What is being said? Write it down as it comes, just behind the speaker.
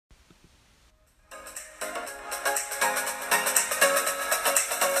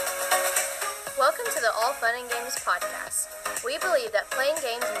Fun and Games podcast. We believe that playing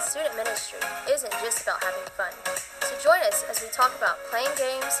games in student ministry isn't just about having fun. So join us as we talk about playing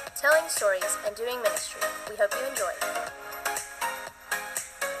games, telling stories, and doing ministry. We hope you enjoy.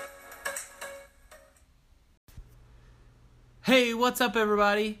 Hey, what's up,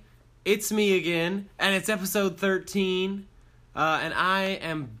 everybody? It's me again, and it's episode 13, and I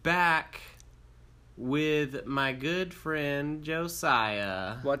am back with my good friend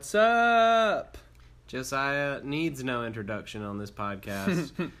Josiah. What's up? Josiah needs no introduction on this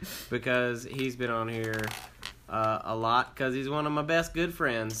podcast because he's been on here a lot because he's one of my best good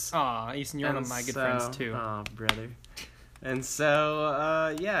friends. Aw, Easton, you're one of my good friends too. Aw, brother. And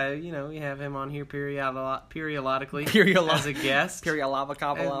so, we have him on here periodically as a guest.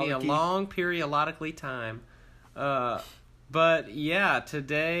 It'll be a long periodically time. But yeah,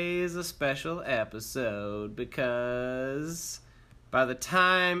 today is a special episode because by the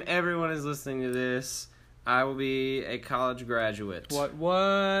time everyone is listening to this, I will be a college graduate.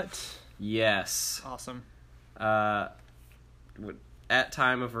 What? Yes. Awesome. At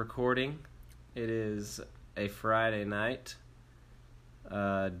time of recording, it is a Friday night,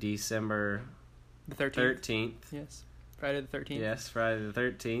 December The 13th. Yes. Friday the 13th. Yes, Friday the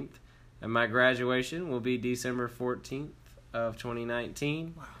 13th. And my graduation will be December 14th of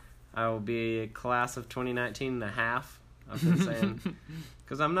 2019. Wow. I will be a class of 2019 and a half. I've been saying,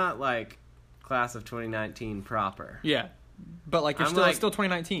 because I'm not like class of 2019 proper. Yeah. But like you're still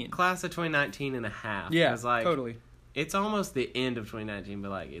 2019. Class of 2019 and a half. Yeah, like, totally. It's almost the end of 2019, but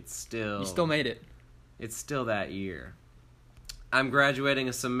like it's still... You still made it. It's still that year. I'm graduating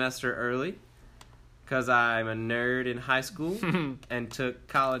a semester early because I'm a nerd in high school and took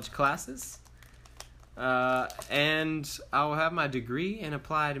college classes. And I will have my degree in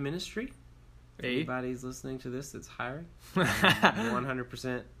applied ministry. If anybody's listening to this that's hiring,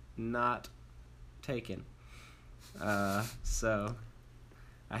 100% not taken. So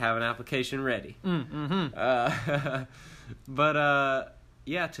I have an application ready. But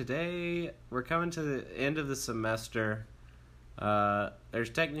yeah, today we're coming to the end of the semester. There's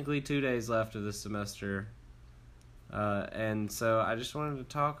technically 2 days left of the semester. And so I just wanted to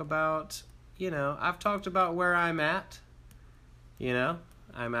talk about, I've talked about where I'm at.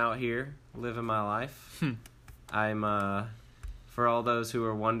 I'm out here living my life. I'm, for all those who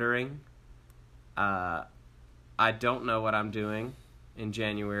are wondering, I don't know what I'm doing in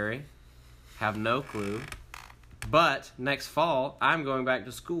January. Have no clue. But next fall, I'm going back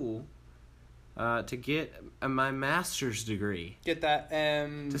to school to get my master's degree. Get that.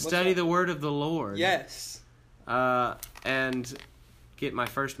 To study the word of the Lord. Yes. And get my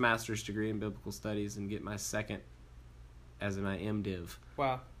first master's degree in biblical studies and get my second as my MDiv.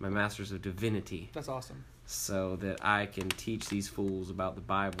 Wow. My master's of divinity. That's awesome. So that I can teach these fools about the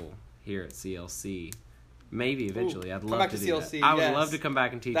Bible here at CLC. Maybe eventually. I'd love to do CLC, that. I would love to come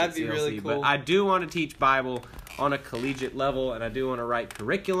back and teach at CLC. That'd be really cool. But I do want to teach Bible on a collegiate level, and I do want to write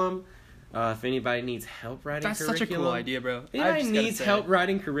curriculum. If anybody needs help writing curriculum. That's such a cool idea, bro. If anybody needs help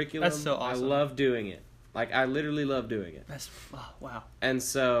writing curriculum, that's so awesome. I love doing it. Like, I literally love doing it. Wow. And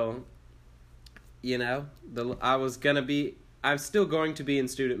so, I'm still going to be in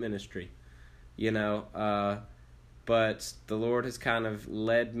student ministry, but the Lord has kind of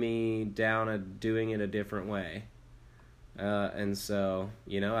led me down doing it a different way. And so,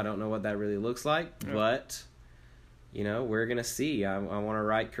 I don't know what that really looks like, but, we're going to see. I want to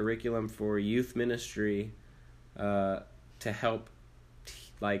write curriculum for youth ministry to help,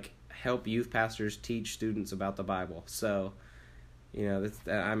 help youth pastors teach students about the Bible. So,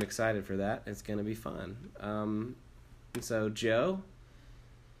 I'm excited for that. It's going to be fun. And so, Joe,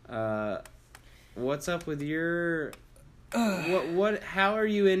 what's up with your... How are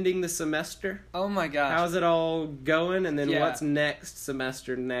you ending the semester? Oh my gosh. How's it all going? And then what's next of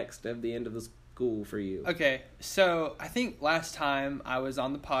the end of the school for you? Okay, so I think last time I was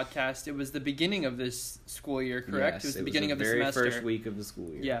on the podcast, it was the beginning of this school year, correct? Yes, it was the beginning of the semester. Very first week of the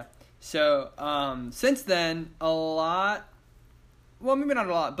school year. Yeah. So, since then, maybe not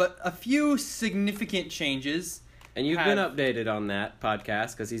a lot, but a few significant changes. And you've been updated on that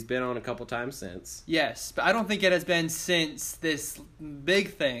podcast because he's been on a couple times since. Yes, but I don't think it has been since this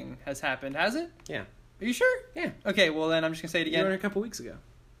big thing has happened, has it? Yeah. Are you sure? Yeah. Okay, well then I'm just going to say it again. You were on a couple weeks ago.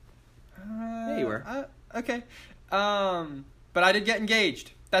 Yeah, you were. Okay. But I did get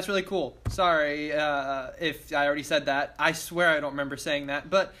engaged. That's really cool. Sorry if I already said that. I swear I don't remember saying that,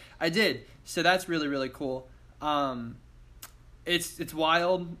 but I did. So that's really, really cool. It's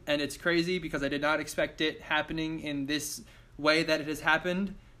wild and it's crazy because I did not expect it happening in this way that it has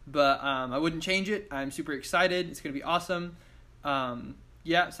happened, but I wouldn't change it. I'm super excited. It's going to be awesome. So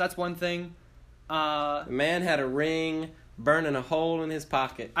that's one thing. The man had a ring burning a hole in his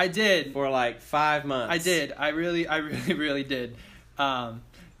pocket. I did. For like 5 months. I did. I really, really did.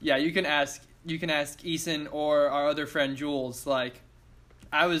 Yeah, you can ask Eason or our other friend Jules. Like,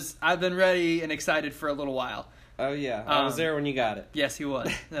 I've been ready and excited for a little while. Oh yeah, I was there when you got it. Yes, he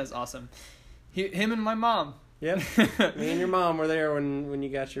was. That was awesome. Him and my mom. Yep. Me and your mom were there when you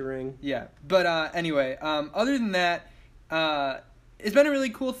got your ring. Yeah, but anyway, other than that, it's been a really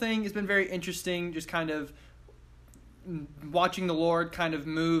cool thing. It's been very interesting, just kind of watching the Lord kind of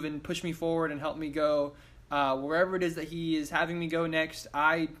move and push me forward and help me go wherever it is that He is having me go next.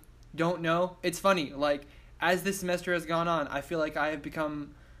 I don't know. It's funny, like, as this semester has gone on, I feel like I have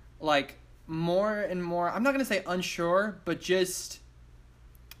become, like, more and more, I'm not going to say unsure, but just,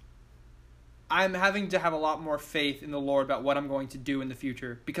 I'm having to have a lot more faith in the Lord about what I'm going to do in the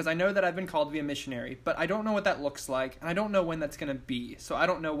future, because I know that I've been called to be a missionary, but I don't know what that looks like, and I don't know when that's going to be, so I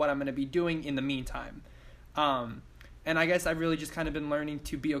don't know what I'm going to be doing in the meantime. And I guess I've really just kind of been learning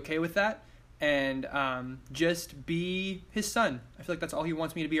to be okay with that, and just be His son. I feel like that's all He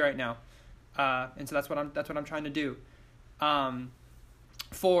wants me to be right now. And so that's what I'm trying to do.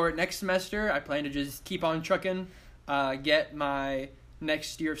 For next semester, I plan to just keep on trucking, get my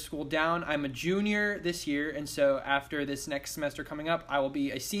next year of school down. I'm a junior this year, and so after this next semester coming up, I will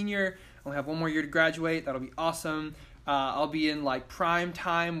be a senior. I'll have one more year to graduate. That'll be awesome. I'll be in like prime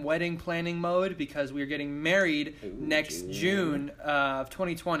time wedding planning mode because we're getting married next June of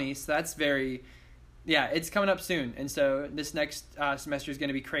 2020. So that's it's coming up soon. And so this next semester is going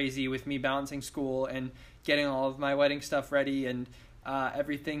to be crazy with me balancing school and getting all of my wedding stuff ready and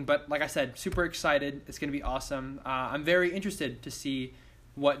everything. But like I said, super excited. It's going to be awesome. I'm very interested to see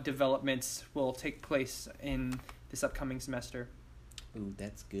what developments will take place in this upcoming semester. Ooh,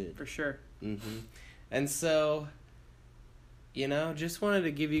 that's good. For sure. Mm-hmm. And so, just wanted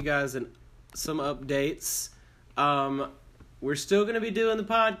to give you guys some updates. We're still going to be doing the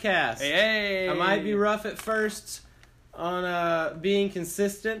podcast. Hey! I might be rough at first on being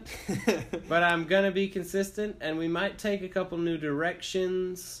consistent, but I'm going to be consistent, and we might take a couple new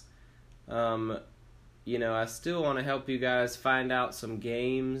directions. I still want to help you guys find out some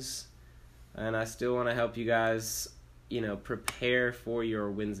games, and I still want to help you guys, prepare for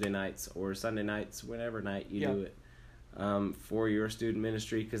your Wednesday nights or Sunday nights, whatever night you do it, for your student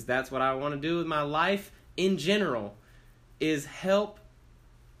ministry, because that's what I want to do with my life in general, is help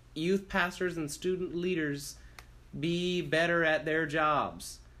youth pastors and student leaders be better at their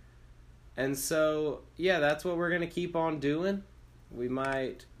jobs. And so, that's what we're going to keep on doing. We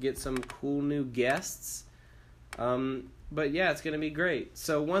might get some cool new guests. But it's going to be great.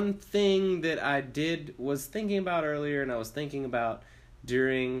 So one thing that I was thinking about earlier, and I was thinking about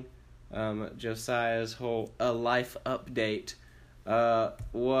during Josiah's whole life update,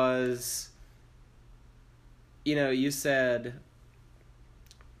 was, you said,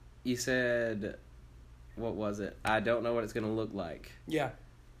 what was it? I don't know what it's going to look like. Yeah.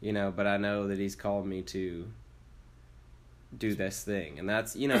 But I know that He's called me to do this thing. And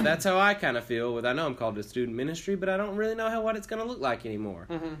that's, that's how I kind of feel with, I know I'm called to student ministry, but I don't really know what it's going to look like anymore.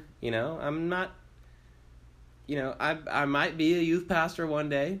 Mm-hmm. I'm not, I might be a youth pastor one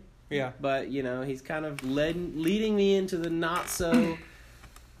day. Yeah. But, He's kind of leading me into the not so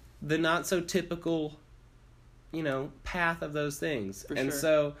typical, path of those things. For and sure.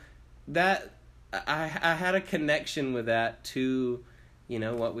 So that, I had a connection with that to,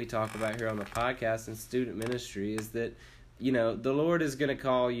 what we talk about here on the podcast and student ministry, is that, the Lord is going to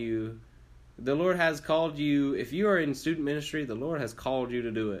call you. The Lord has called you. If you are in student ministry, the Lord has called you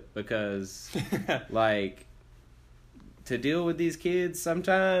to do it, because, to deal with these kids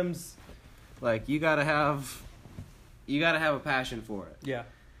sometimes, you gotta have a passion for it. Yeah.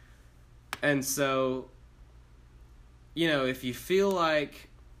 And so, if you feel like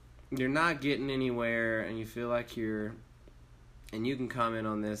you're not getting anywhere, and you feel like and you can comment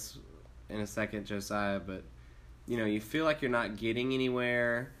on this in a second, Josiah, but, you feel like you're not getting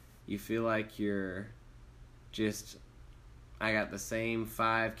anywhere, you feel like you're just, I got the same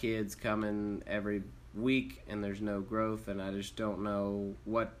 5 kids coming every week, and there's no growth, and I just don't know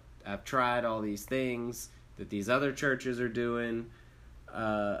what, I've tried all these things that these other churches are doing,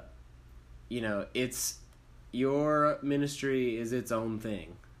 it's, your ministry is its own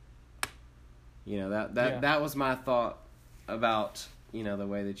thing. That was my thought about, the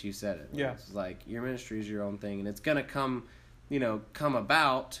way that you said it. Yeah. It's like, your ministry is your own thing, and it's going to come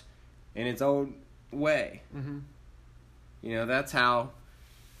about in its own way. Mm-hmm. That's how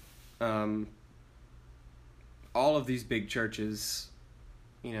all of these big churches,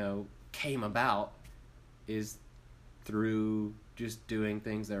 came about, is through just doing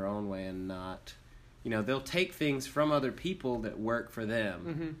things their own way and not they'll take things from other people that work for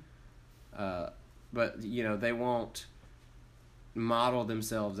them. But, they won't model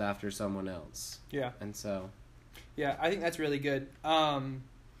themselves after someone else. Yeah. And so. Yeah, I think that's really good.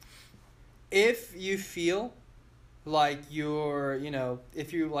 If you feel like you're,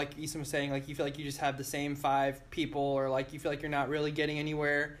 if you, like Ethan was saying, like you feel like you just have the same 5 people, or like you feel like you're not really getting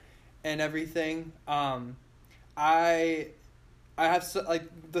anywhere and everything, I have,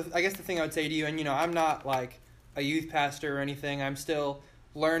 I guess the thing I would say to you, and, I'm not like a youth pastor or anything, I'm still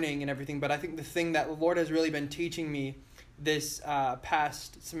learning and everything, but I think the thing that the Lord has really been teaching me this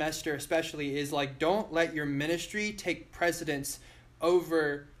past semester especially is, like, don't let your ministry take precedence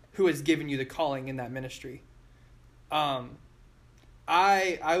over who has given you the calling in that ministry. I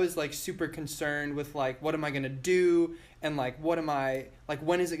was, like, super concerned with, like, what am I going to do, and, like, when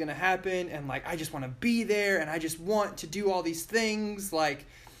is it going to happen, and, like, I just want to be there, and I just want to do all these things, like,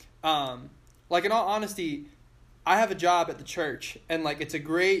 in all honesty, I have a job at the church, and, like, it's a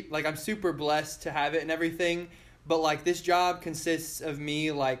great, like, I'm super blessed to have it and everything, but, like, this job consists of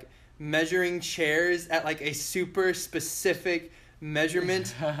me, like, measuring chairs at, like, a super specific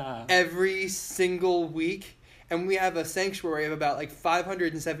measurement every single week. And we have a sanctuary of about, like,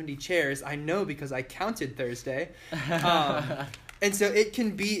 570 chairs. I know because I counted Thursday. And so it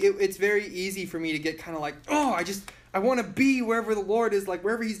can be, it's very easy for me to get kind of like, I want to be wherever the Lord is, like,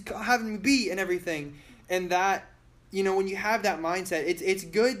 wherever he's having me be and everything. And that, when you have that mindset, it's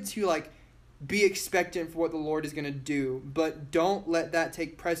good to, like, be expectant for what the Lord is going to do, but don't let that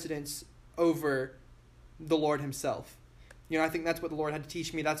take precedence over the Lord himself. I think that's what the Lord had to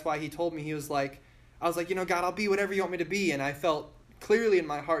teach me. That's why he told me, I was like, God, I'll be whatever you want me to be. And I felt clearly in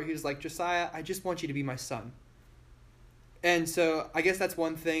my heart, he was like, Josiah, I just want you to be my son. And so I guess that's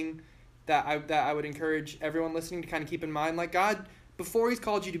one thing that I would encourage everyone listening to kind of keep in mind. Like, God, before he's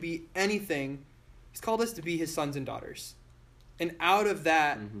called you to be anything, he's called us to be his sons and daughters. And out of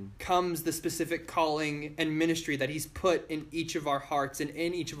that comes the specific calling and ministry that he's put in each of our hearts and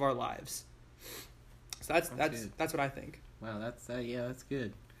in each of our lives. So that's what I think. Wow, that's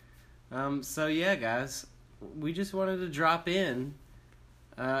good. So yeah, guys, we just wanted to drop in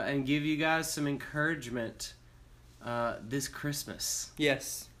and give you guys some encouragement this Christmas.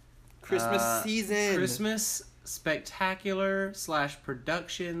 Yes. Christmas season. Christmas spectacular /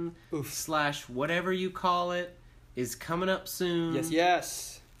 production / whatever you call it is coming up soon.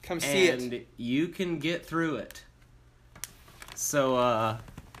 Yes. Come see it. And you can get through it. So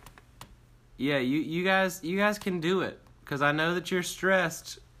yeah, you guys can do it, because I know that you're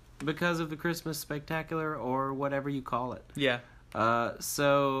stressed because of the Christmas spectacular or whatever you call it. Yeah.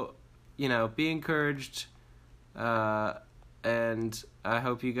 So, be encouraged, and I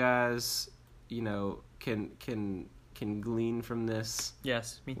hope you guys, can glean from this.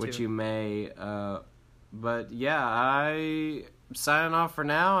 Yes, me too. Which you may, but yeah, I'm signing off for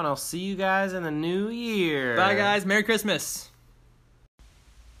now, and I'll see you guys in the new year. Bye, guys. Merry Christmas.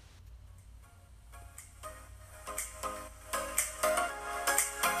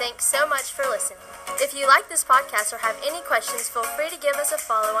 Thanks so much for listening. If you like this podcast or have any questions, feel free to give us a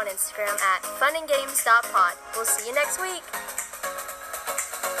follow on Instagram at funandgames.pod. We'll see you next week.